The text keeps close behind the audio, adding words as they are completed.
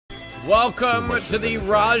Welcome to the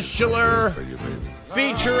Rajjchelor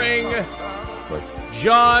featuring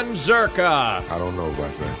Jon Zherka. I don't know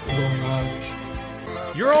about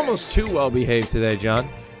that. You're almost too well behaved today, Jon.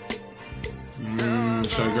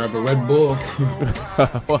 Should I grab a Red Bull?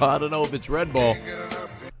 Well, I don't know if it's Red Bull.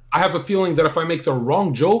 I have a feeling that if I make the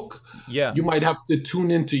wrong joke, Yeah. you might have to tune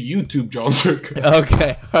into YouTube, Jon Zherka.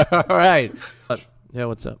 Okay. All right. Yeah,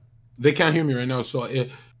 what's up? They can't hear me right now, so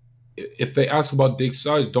if they ask about dick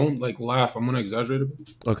size, don't like laugh. I'm gonna exaggerate a bit.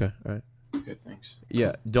 Okay. All right. Okay, thanks.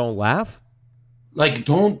 Yeah. Don't laugh. Like,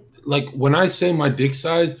 don't like when I say my dick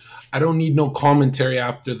size, I don't need no commentary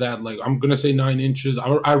after that. Like, I'm gonna say 9 inches.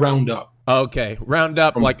 I round up. Okay. Round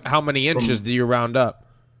up. Like, how many inches do you round up?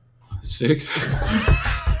 6.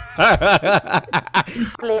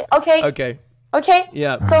 Okay. Okay. Okay.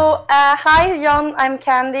 Yeah. So, hi, Jon. I'm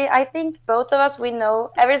Candy. I think both of us, we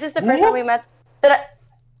know ever since the first time we met that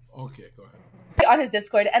Okay, go ahead. On his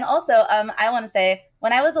Discord. And also, I want to say,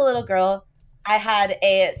 when I was a little girl, I had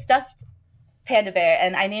a stuffed panda bear,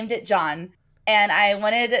 and I named it John. And I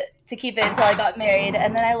wanted to keep it until I got married,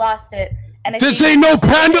 and then I lost it. And This ain't no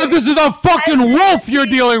panda. This is a fucking wolf you're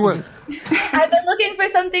dealing with. I've been looking for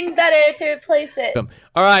something better to replace it.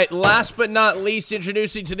 All right. Last but not least,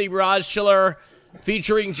 introducing to the Rajjchelor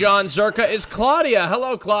featuring Jon Zherka is Claudia.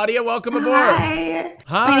 Hello, Claudia. Welcome aboard. Hi.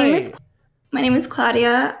 Hi. My name is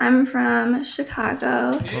Claudia. I'm from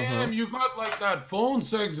Chicago. Damn, you got like that phone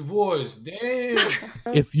sex voice. Damn.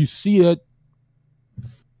 If you see it,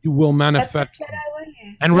 you will manifest.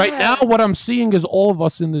 And right now, what I'm seeing is all of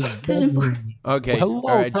us in this bedroom. Okay. Hello,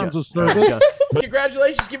 All right, terms Jon. of service.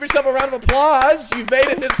 Congratulations. Give yourself a round of applause. You've made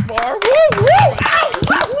it this far. Woo, woo. Ow, woo.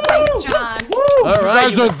 Thanks, John. All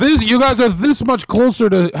right. You guys are this much closer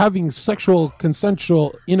to having sexual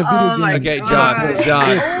consensual in a video game. Okay,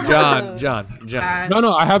 John.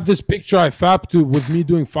 No, I have this picture I fapped to with me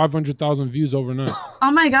doing 500,000 views overnight.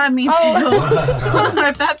 Oh my god, me too.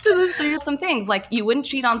 I fapped to this. There's some things like you wouldn't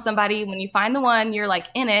cheat on somebody when you find the one, you're like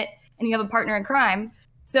in it, and you have a partner in crime.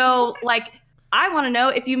 So like, I want to know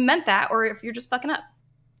if you meant that or if you're just fucking up.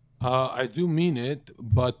 I do mean it,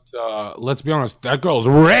 but let's be honest, that girl's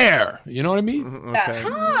rare. You know what I mean?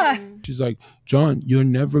 Okay. She's like, John, you're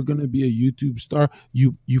never gonna be a YouTube star.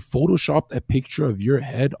 You photoshopped a picture of your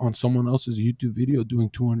head on someone else's YouTube video doing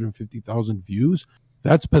 250,000 views.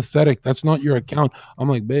 That's pathetic. That's not your account. I'm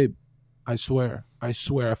like, babe, I swear,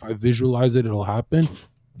 if I visualize it, it'll happen.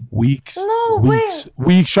 Weeks.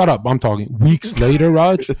 Shut up. I'm talking. Weeks later,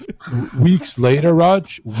 Raj. Weeks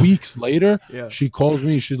later, Yeah. she calls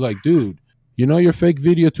me. She's like, dude, you know your fake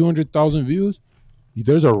video, 200,000 views?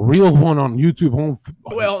 There's a real one on YouTube.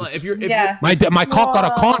 Well, if you're my cock got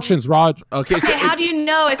a conscience, Raj. okay, so How do you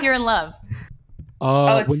know if you're in love?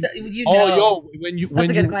 When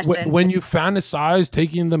you fantasize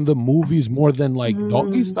taking them to movies more than like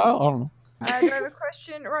doggy style, I don't know. Do I have a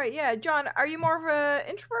question? Right, yeah. John, are you more of an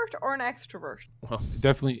introvert or an extrovert?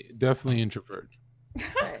 Definitely introvert.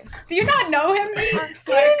 Okay. Do you not know him?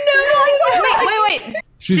 Wait.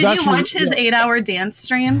 She's Did you actually- watch his 8-hour dance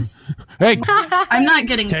streams? Hey, I'm not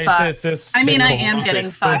getting fucked. I mean, I am getting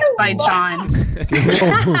fucked by John.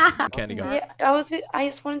 Candy, go. yeah, I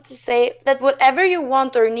just wanted to say that whatever you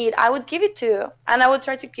want or need, I would give it to you, and I would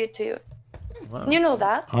try to give it to you. Wow. You know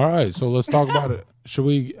that. all right, so let's talk about it. Should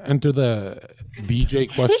we enter the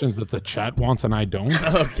BJ questions that the chat wants and I don't?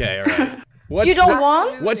 Okay, all right. You don't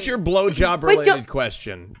want? What's your blowjob related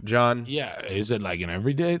question, John? Yeah, is it like an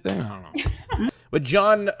everyday thing? I don't know. But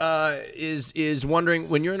John is wondering,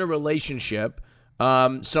 when you're in a relationship,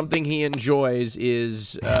 something he enjoys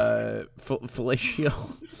is fellatio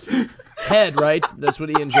head, right? That's what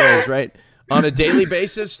he enjoys, right? On a daily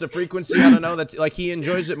basis, the frequency, I don't know. That's like he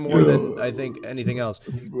enjoys it more than I think anything else.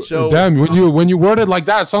 So damn, when you word it like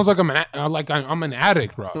that, it sounds like I'm an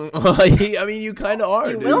addict, bro. I mean, you kind of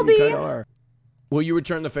are. Dude. will be. You kind of are. Will you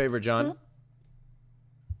return the favor, John?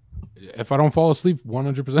 If I don't fall asleep,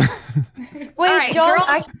 100%. Wait, right, John,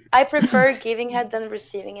 girl. I prefer giving head than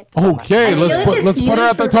receiving it. Okay, let's put her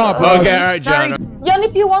at the top. Okay, all right, Sorry. John. Jon,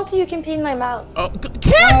 if you want to, you can pee in my mouth. Oh,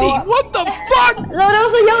 Candy, what the fuck? No, that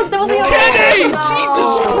was a joke. That was a joke. Candy,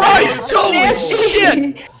 Jesus Christ, holy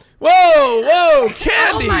shit! Whoa,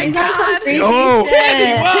 Candy! Oh my god. Oh,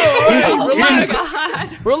 Candy, whoa,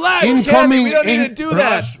 relax. Relax, Candy, we don't need to do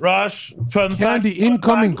that. Rush, fun Candy,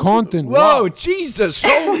 incoming content. Whoa, Wow. Jesus,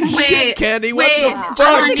 holy shit, Candy, what the fuck,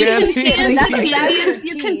 John, Candy?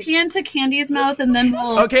 you can pee into Candy's mouth, and then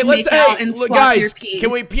we'll Okay, let's make out and look, swap your guys. pee.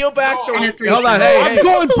 Can we peel back the? In a threesome. Hold on, hey, I'm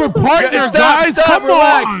going for partner, guys. Stop, Come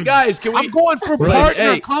relax, on, guys. Can we? I'm going for Relax.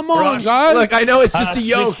 partner. Hey, Come on, guys. Look, I know it's just a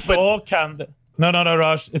yoke, but Candy. No,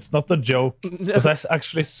 Raj. It's not a joke. Because I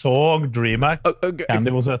actually saw DreamHack. Okay.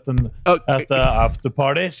 Candy was at the after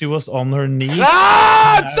party. She was on her knees.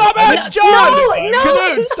 Ah! Stop it, John! No,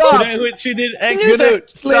 Canute, stop! She did Canute,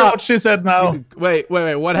 exactly stop. what she said now. Wait. What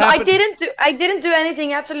No, happened? I didn't do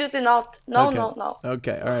anything. Absolutely not. No, Okay. no.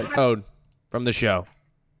 Okay, all right. Toad from the show.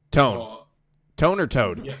 Tone. Tone or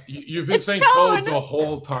Toad? Yeah, you've been It's saying Toad. toad the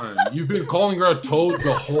whole time. You've been calling her a toad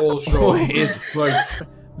the whole show. Is- like,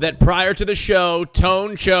 That prior to the show,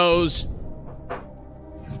 Tone chose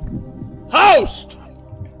host.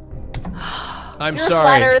 I'm You're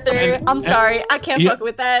sorry. a flat earther. I'm sorry. I can't Yeah. fuck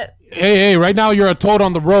with that. hey, right now you're a toad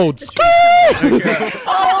on the road.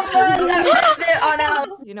 Oh man, that was it on out.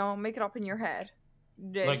 You know, make it up in your head.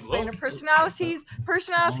 Like Explain look- her personalities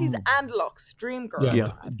and looks. Dream girl.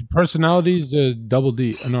 Yeah. Personalities, double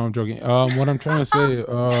D. No, I'm joking. What I'm trying to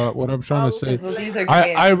say, These are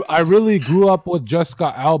great. I really grew up with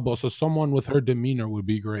Jessica Alba, so someone with her demeanor would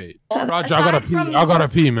be great. Raj, I gotta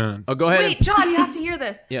pee, man. Oh, go ahead. Wait, John, you have to hear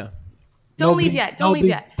this. Yeah. Don't leave yet. Don't leave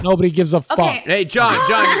yet. Nobody gives a fuck. Okay. Hey, John.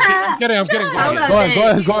 I'm kidding. Go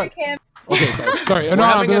ahead. Okay, sorry. We're No,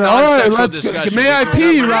 having an all right, unsexual let's. discussion. May I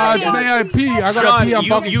pee, Raj? John, May I pee? I gotta John, pee. I'm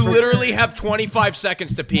fucking you crazy. literally have 25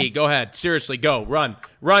 seconds to pee. Go ahead. Seriously, go. Run,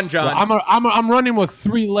 John. I'm running with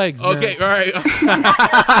 3 legs. Man. Okay, all right.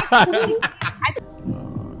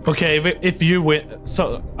 Okay, if you win,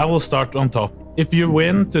 so I will start on top. If you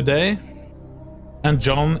win today, and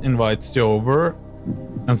John invites you over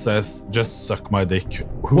and says, "Just suck my dick."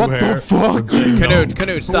 What the fuck?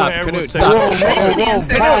 Canute, stop. Whoever Canute, would stop. Answer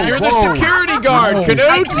Canute, that. you're the security guard. Whoa.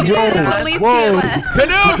 Canute, At least TOS.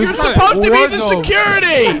 Canute, you're supposed to be the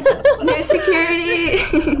security. No security.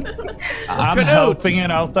 I'm Canute. helping it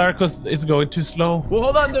out there because it's going too slow. Well,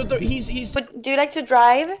 hold on. He's. But do you like to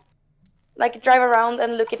drive? Like drive around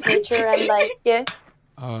and look at nature and like yeah.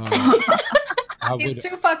 I He's would.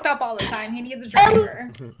 too fucked up all the time. He needs a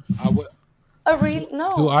driver. I would. A real Do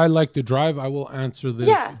no. I like to drive? I will answer this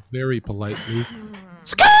Yeah. very politely.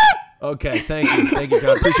 Okay, thank you,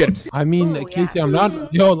 John. Appreciate it. I mean, Ooh, Casey, yeah. I'm not.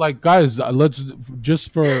 Like, guys, let's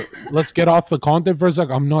get off the content for a sec.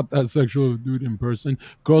 I'm not that sexual dude in person.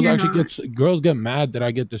 Girls You're actually not. girls get mad that I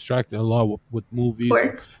get distracted a lot with movies, and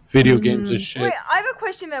Work. video games, and shit. Wait, I have a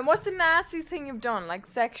question then. What's the nasty thing you've done, like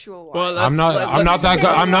sexual wise? Well, I'm not that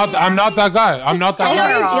guy. I'm not that guy. I'm not I that know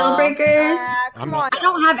guy. your deal breakers. Come I'm on. I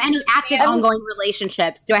don't have any active ongoing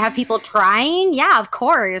relationships. Do I have people trying? Yeah, of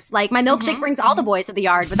course. Like my milkshake brings all the boys to the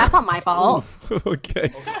yard, but that's not my fault.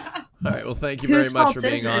 Okay. All right. Well, thank you Whose very much fault for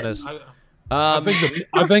being is it? honest.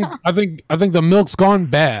 I think the milk's gone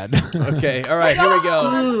bad. Okay. All right. Here we go,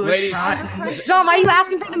 Ooh, ladies. John, why are you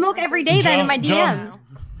asking for the milk every day then in my DMs?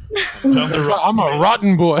 I'm a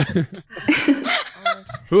rotten boy.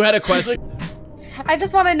 Who had a question? I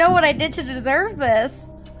just want to know what I did to deserve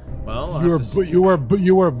this. Well, I'll have to see. You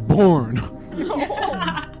were born.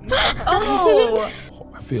 Oh.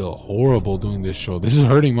 I feel horrible doing this show. This is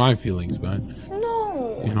hurting my feelings, man.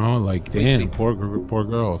 No. You know, like damn, poor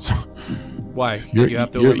girls. Why? You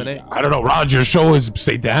have to eliminate. I don't know, Raj. Your show is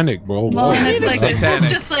satanic, bro. Well, and it's like this Satanic. is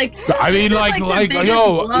just like. I mean, this is like, the biggest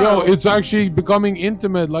yo, blow. it's actually becoming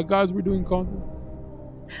intimate. Like, guys, we're doing content.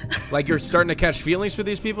 Like you're starting to catch feelings for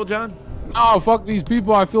these people, John? Oh, fuck these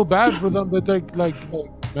people. I feel bad for them. That they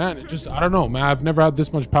man, it just, I don't know, man. I've never had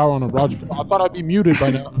this much power on a Raj. I thought I'd be muted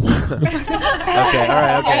by now. Okay. All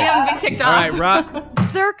right. I Okay. haven't been kicked All off. right, Rod.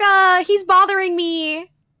 Zherka, he's bothering me.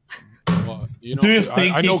 Well, you know, Do you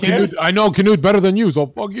think I know he cares? I know Canute better than you, so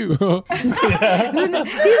fuck you. He's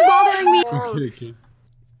bothering me. Okay.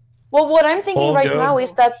 Well, what I'm thinking Oh, right God. now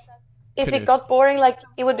is that if Canute. it got boring, like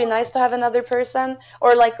it would be nice to have another person,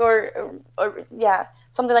 or like, or yeah,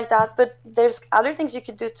 something like that. But there's other things you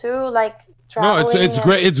could do too, like No, traveling. it's and-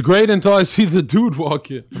 great. It's great until I see the dude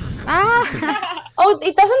walk in. Ah. Oh,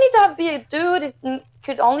 it doesn't need to be a dude. It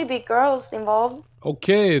could only be girls involved.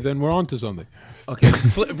 Okay, then we're on to something. Okay.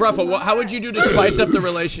 Ruffle, how would you do to spice up the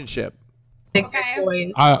relationship?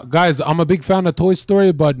 Toys. Guys, I'm a big fan of Toy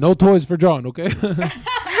Story, but no toys for John, okay? Have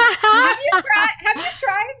you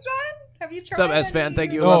tried, John? Have you tried? What's up, S-Fan?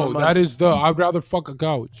 Thank you. No, that is I'd rather fuck a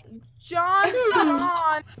couch. John,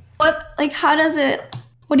 John.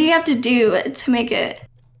 What do you have to do to make it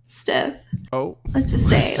stiff? Oh. Let's just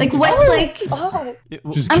say. Like, what's like. Oh,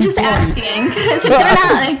 Just I'm keep just going. asking. Because if they're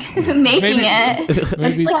not like making it,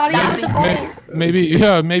 Maybe, it's like stopping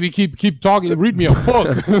it. maybe keep talking. Read me a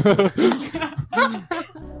book.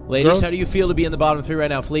 Ladies, Girls? how do you feel to be in the bottom three right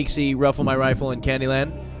now? Fleeksy, Ruffle My Rifle, and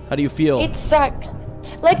Candyland. How do you feel? it sucks.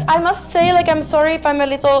 Like I must say, like I'm sorry if I'm a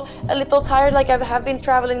little tired. Like I have been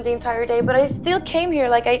traveling the entire day, but I still came here.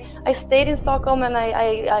 Like I stayed in Stockholm and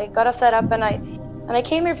I got a setup and I And I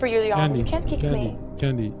came here for you, Jon. You can't kick me.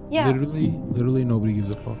 Candy. Yeah. Literally nobody gives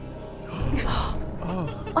a fuck.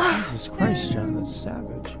 Oh, Jesus Christ, Jon, that's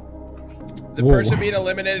savage. The Whoa. person being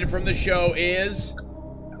eliminated from the show is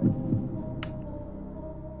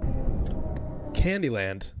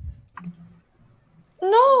Candyland.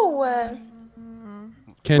 No.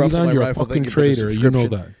 Candyland, you're a fucking traitor. You know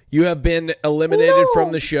that. You have been eliminated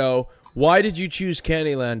from the show. Why did you choose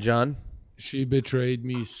Candyland, Jon? She betrayed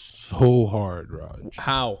me so hard, Raj.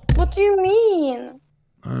 How? What do you mean?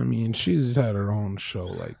 I mean, she's had her own show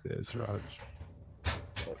like this, Raj.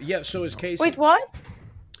 Yeah, so is Casey. Wait, what?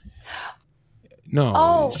 No,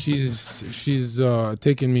 Oh. she's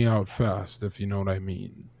taking me out fast, if you know what I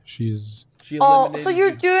mean. She Oh, eliminated so you're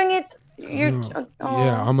you. doing it. You're. No. Oh.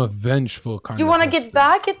 Yeah, I'm a vengeful kind You of want to person. get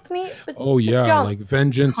back at me? But, Oh yeah, Jon, like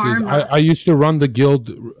vengeance is. Karma. I used to run the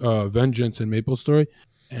guild Vengeance in Maple Story,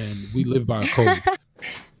 and we live by a code.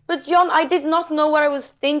 But Jon, I did not know what I was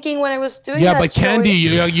thinking when I was doing Yeah, that but show. Candy,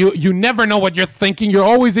 you never know what you're thinking. You're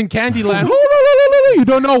always in Candyland. You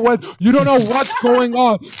don't know what's going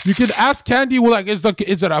on. You can ask Candy, well, like, is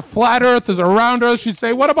it a flat Earth? Is it a round Earth? She'd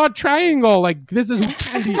say, what about triangle? Like, this is who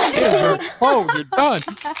Candy is. You're exposed. You're done.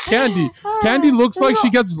 Candy looks like she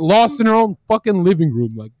gets lost in her own fucking living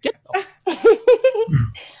room. Like, get the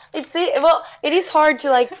Well, it is hard to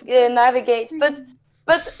like navigate, but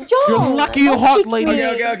Jon, You're lucky, you don't hot kick lady. me.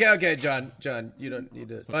 Okay, Jon, you don't need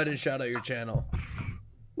to. I didn't shout out your channel.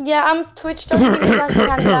 Yeah, I'm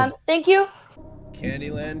Twitch.tv/Candyland. Thank you.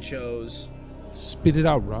 Candyland chose. spit it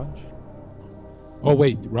out, Raj. Oh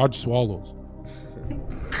wait, Raj swallows.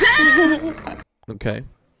 Okay.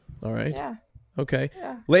 All right. Yeah. Okay.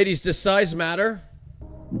 Yeah. Ladies, does size matter?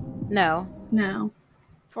 No. No.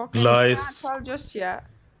 Fucking Lies. can't tell just yet.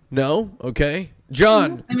 No? Okay.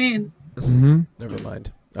 Jon. I mean, Never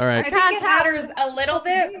mind. All right. I think it matters a little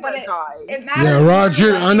bit, but it matters. Yeah, more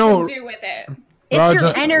Roger, what I you know. can do with it. It's your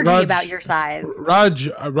Raj, energy Raj- about your size. Raj,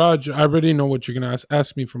 I already know what you're gonna ask.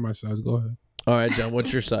 Ask me for my size. Go ahead. All right, Jon.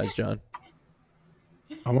 What's your size, Jon?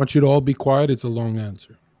 I want you to all be quiet. It's a long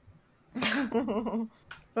answer.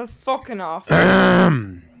 That's fucking off.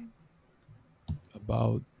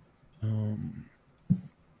 About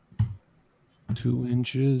 2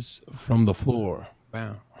 inches from the floor.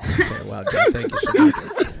 Bam. Okay, wow, Jon. Thank you so much.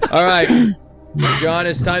 All right. Jon,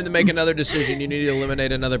 it's time to make another decision. You need to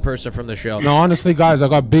eliminate another person from the show. No, honestly, guys, I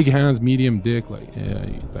got big hands, medium dick. Like, yeah,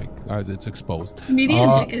 like guys, it's exposed.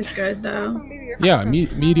 medium dick is good though. Yeah,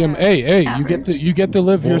 medium. Hey, you get to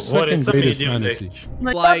live your What second is a greatest medium fantasy. dick?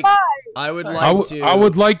 Like, I would like I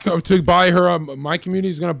would like to buy her. My community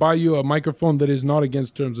is gonna buy you a microphone that is not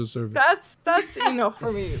against terms of service. That's enough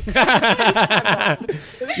for me.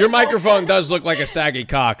 Your microphone does look like a saggy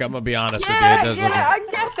cock. I'm gonna be honest with you. It does look I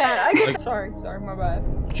get that. Sorry, my bad.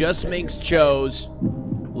 Just Minx chose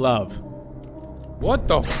love. What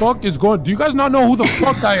the fuck is going? Do you guys not know who the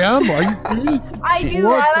fuck I am? Are you serious? I do.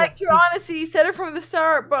 What I the- like your honesty. You said it from the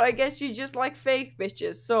start, but I guess you just like fake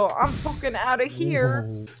bitches. So I'm fucking out of here.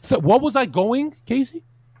 So what was I going, Casey?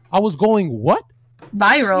 I was going what?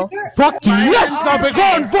 Viral. Fuck yes! I've been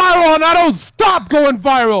going viral and I don't stop going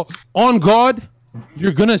viral. On God,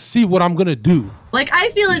 you're gonna see what I'm gonna do. Like, I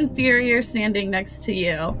feel inferior standing next to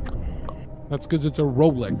you. That's because it's a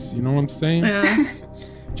Rolex. You know what I'm saying? Yeah.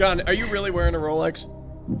 Jon, are you really wearing a Rolex?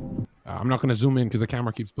 I'm not gonna zoom in because the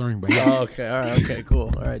camera keeps blurring. But yeah. Oh, okay, all right, okay,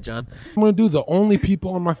 cool. All right, Jon. I'm gonna do the only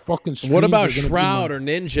people on my fucking stream. What about are gonna be Shroud my- or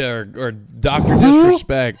Ninja or Dr.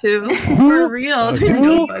 Disrespect? Who? For real.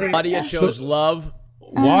 Nobody. Claudia chose love.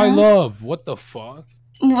 Why love? What the fuck?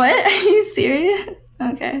 What? Are you serious?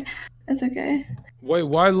 Okay. That's okay. Wait,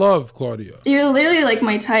 why love, Claudia? You're literally like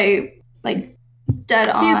my type. Like, dead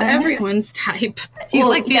on. He's everyone's type. He's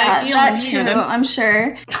like the ideal that man. too, I'm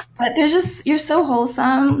sure. But you're so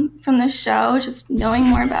wholesome from the show, just knowing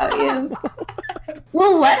more about you.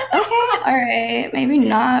 Well, what? Okay, all right. Maybe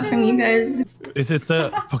not from you guys. Is this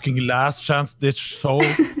the fucking last chance ditch show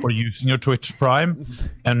for using your Twitch Prime?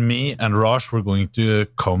 And me and Raj were going to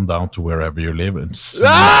come down to wherever you live and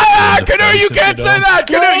Canoe, you can't say that!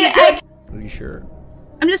 Canoe, you can't! Are you sure?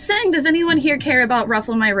 I'm just saying, does anyone here care about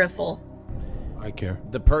Ruffle My Riffle? I care.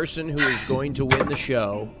 The person who is going to win the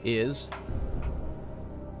show is...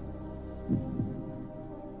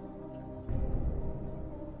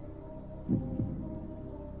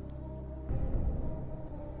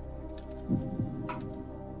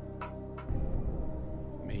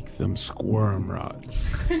 Make them squirm, Rod.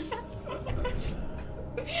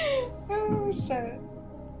 Oh shit.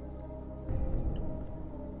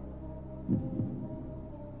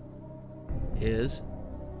 Is...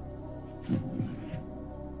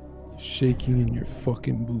 shaking in your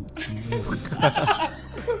fucking boots.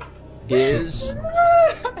 Is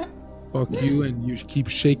fuck you, and you keep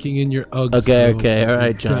shaking in your Uggs. okay. bro. Okay. All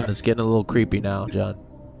right, John. Yeah. It's getting a little creepy now, John.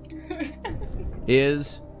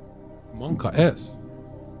 Is Monka S.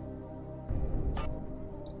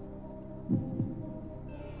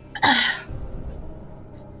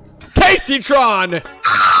 Casey Tron.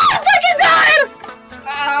 Fucking died!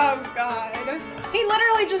 Oh god. He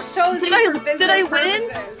literally just chose Did you I- for business did I win?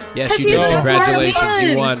 purposes. Yes, 'Cause you he's did. a smart Congratulations, you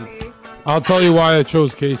man. won. I'll tell you why I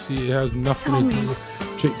chose Casey. It has nothing to do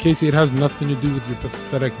with Casey. It has nothing to do with your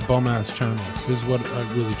pathetic bum ass channel. This is what I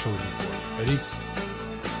really chose you for. Ready?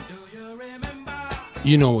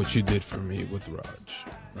 You know what you did for me with Raj,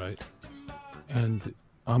 right? And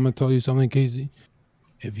I'm gonna tell you something, Casey.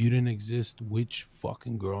 If you didn't exist, which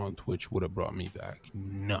fucking girl on Twitch would have brought me back?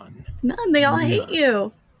 None. None. They all hate None.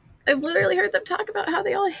 you. I've literally heard them talk about how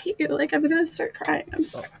they all hate you. Like, I'm gonna start crying. I'm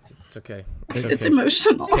sorry. It's okay. It's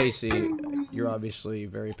emotional. Casey, you're obviously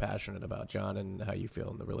very passionate about John and how you feel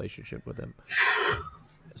in the relationship with him.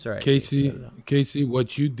 Sorry, Casey,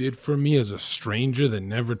 what you did for me as a stranger that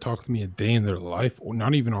never talked to me a day in their life, or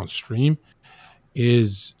not even on stream,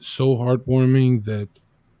 is so heartwarming that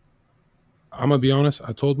I'm gonna be honest.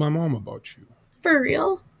 I told my mom about you. For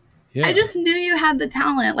real? Yeah. I just knew you had the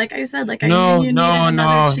talent. Like I said, like I No, knew you needed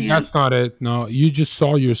another chance. that's not it. No, you just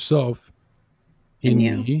saw yourself in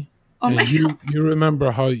you. me. Oh and my you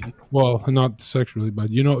remember how well, not sexually, but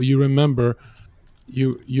you remember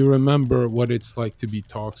you remember what it's like to be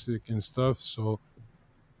toxic and stuff. So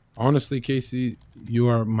honestly, Casey, you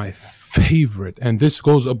are my favorite, and this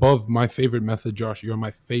goes above my favorite method, Josh. You're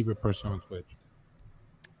my favorite person on Twitch.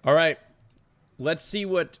 All right, let's see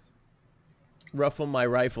what Ruffle My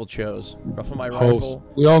Rifle chose. Ruffle My Rifle. Host.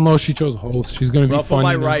 We all know she chose host. She's gonna be Ruffle funny.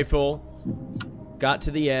 My now. Rifle got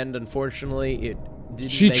to the end. Unfortunately, it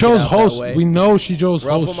didn't. She make it chose out that host. way. We know she chose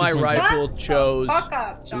Ruffle host. My She's- Rifle chose Fuck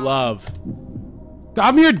up, John. love.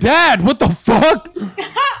 I'm your dad. What the fuck?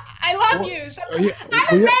 I love you. Shut Are the- you- I'm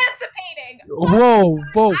are you- emancipating. Whoa.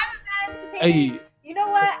 I'm Hey, emancipating. You know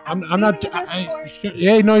what? I'm not. leaving Discord.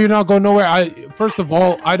 Hey, no, you're not going nowhere. First of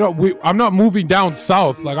all, I'm not moving down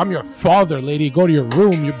south. Like, I'm your father, lady. Go to your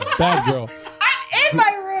room, you bad girl. I'm in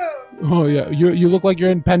my room. Oh yeah, you look like you're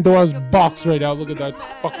in Pandora's box right now. Look at that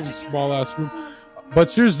fucking small ass room. But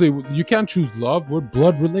seriously, you can't choose love. We're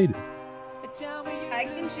blood related. I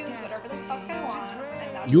can choose whatever the fuck I want.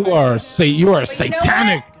 And that's You fine. are But you know what?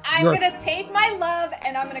 satanic. I'm You're- gonna take my love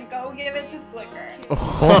and I'm gonna go give it to Slicker.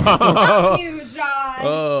 Fuck you, John.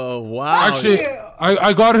 Oh wow! Actually, you.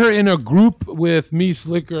 I got her in a group with me,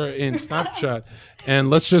 Slicker, in Snapchat, and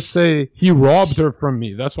let's just say he robbed her from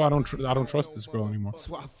me. That's why I don't trust this girl anymore.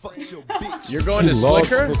 You're going to She loves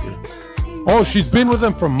Slicker? Oh, she's been with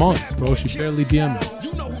him for months, bro. She barely DM'd me.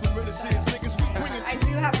 I do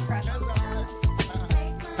have a crush on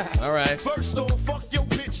her. All right.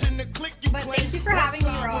 But thank you for having me,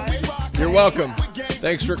 Raj. You're welcome.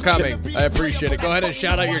 Thanks for coming. I appreciate it. Go ahead and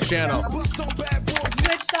shout out your channel.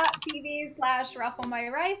 Twitch.tv/Ruffle My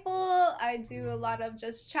Rifle. I do a lot of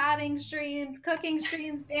just chatting streams, cooking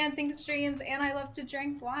streams, dancing streams, and I love to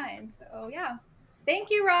drink wine. So yeah. Thank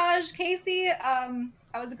you, Raj. Casey, that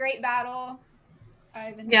was a great battle.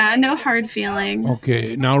 Yeah, no hard feelings.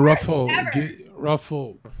 Okay, now Ruffle, Never.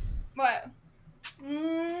 Ruffle. What?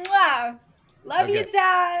 Mwah. Love Okay. you,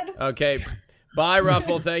 Dad. Okay. Bye,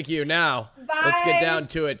 Ruffle. Thank you. Now, let's get Bye. down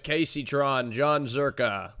to it. Casey Tron, Jon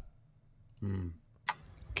Zherka.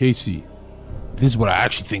 Casey, this is what I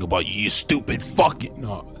actually think about you, you stupid fucking.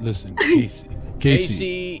 No, listen, Casey.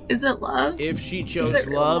 Casey, Is it love? if she chose it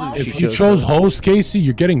real love, love? If you chose host, Casey,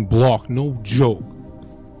 you're getting blocked. No joke.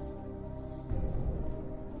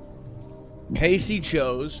 Casey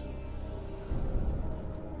chose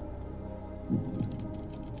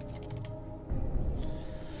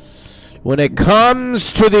when it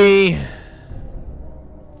comes to the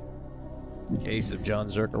case of Jon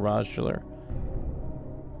Zherka Rajjchelor,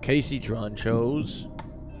 Casey Tron chose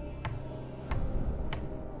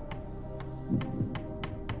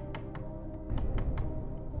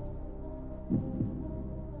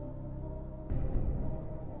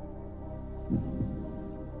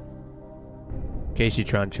Casey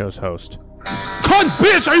Tron chose host. Cunt,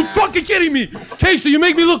 bitch! Are you fucking kidding me? Casey, you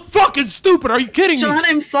make me look fucking stupid. Are you kidding me? John,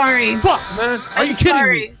 I'm sorry. Fuck, man. Are I'm you kidding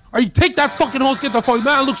sorry. me? Are you take that fucking host? Get the fuck,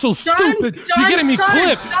 man. I look so stupid. You're getting me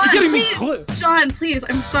clipped. You're getting me clipped. John, please.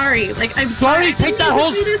 I'm sorry. Like, I'm sorry. Take that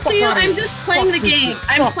host. I'm just playing the game.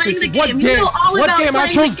 I'm playing the game. You know all about playing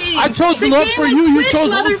the game. I chose love for you. You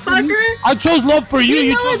chose motherfucker. I chose love for you.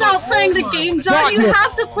 You know about playing the game, John. You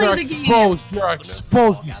have to play the game. You're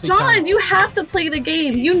exposed. John, you have to play the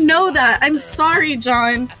game. You know that. I'm sorry,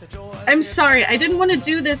 John. I'm sorry. I didn't want to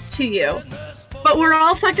do this to you. But we're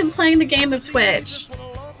all fucking playing the game of Twitch.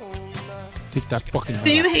 Take that fucking.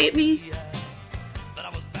 Do you hate me?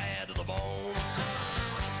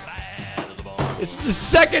 It's the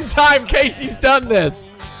second time Casey's done this.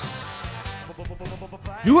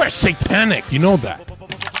 You are satanic. You know that.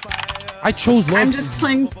 I chose love. I'm just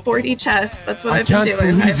playing 4D chess. That's what I've been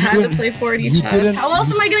doing. I've had to play 4D chess. How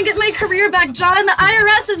else am I going to get my career back, John? The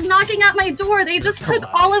IRS is knocking at my door. They just took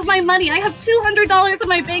all of my money. I have $200 in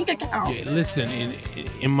my bank account. Yeah, listen,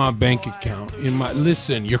 in my bank account,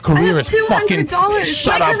 listen, your career is fucking.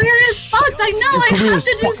 Shut up. My career is fucked. I know. I have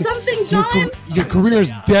to do something, John. Your career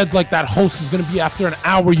is dead. Like that host is going to be after an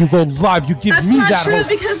hour. You go live. You give me that host. That's not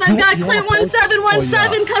true because I've got Clint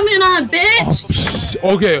 1717 coming on, bitch.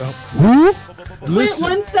 Okay. Who? Clint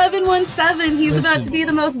 1717. He's about to be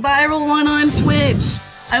the most viral one on Twitch.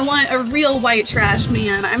 I want a real white trash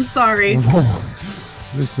man. I'm sorry.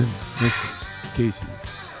 Listen, Casey.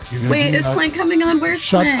 Wait, is Clint coming on? Where's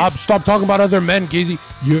Clint? Shut up. Stop talking about other men, Casey.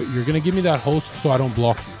 You're going to give me that host so I don't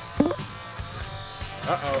block you.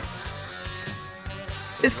 Uh-oh.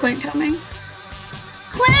 Is Clint coming?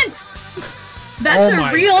 Clint! That's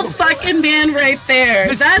a real fucking man right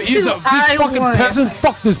there. That's who I want. Peasant.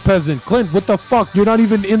 Fuck this peasant. Clint, what the fuck? You're not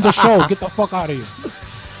even in the show. Get the fuck out of here.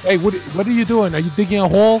 Hey, what are you doing? Are you digging a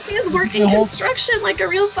hole? He's working construction like a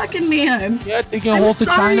real fucking man. Yeah, digging a hole to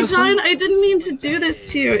China. I'm sorry, John. I didn't mean to do this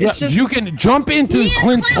to you. It's just you can jump into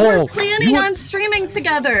Clint's hole. We're planning on streaming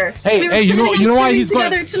together. Hey, you know why he's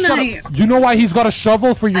got tonight. You know why he's got a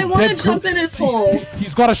shovel for your dead? I want to jump in his hole.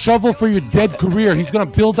 He's got a shovel for your dead career. He's gonna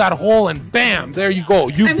build that hole and bam, there you go.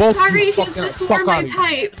 I'm sorry, he's just more my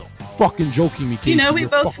type. Fucking joking me, Casey. You know, we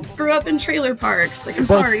both grew up in trailer parks. Like, I'm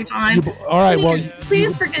sorry, John. All right,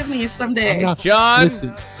 please forgive me someday. John,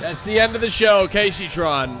 that's the end of the show, Casey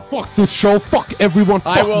Tron. Fuck this show. Fuck everyone.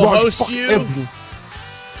 Fuck I will Raj, host you. Everyone.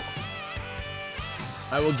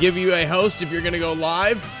 I will give you a host if you're going to go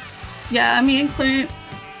live. Yeah, me and Clint.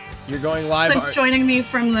 You're going live. Clint's joining me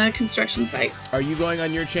from the construction site. Are you going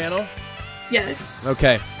on your channel? Yes.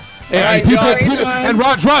 Okay. And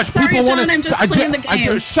Raj, people want to. I'm just playing the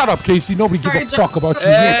game. Shut up, Casey. Nobody gives a fuck about you.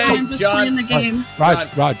 I'm just playing the game.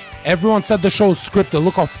 Raj, everyone said the show's scripted.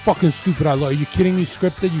 Look how fucking stupid I look. Are you kidding me?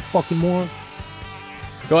 Scripted, you fucking moron.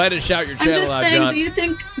 Go ahead and shout your channel out, I'm just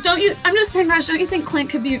saying, John. I'm just saying, Raj, don't you think Clint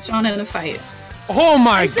could beat John in a fight? Oh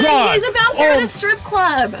my God! He's a bouncer at a strip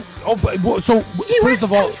club. So he first works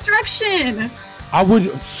of all, construction. I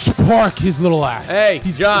would spark his little ass. Hey,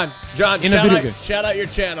 John, in a video game. Shout out your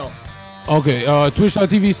channel. Okay,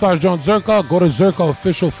 twitch.tv/Jon Zherka. Go to Zherka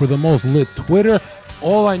Official for the most lit Twitter.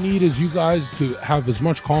 All I need is you guys to have as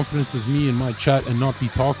much confidence as me in my chat and not be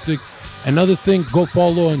toxic. Another thing, go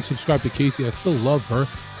follow and subscribe to Casey. I still love her.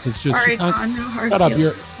 It's just sorry, John. No hard shut up.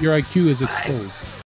 feelings. Your IQ is exposed.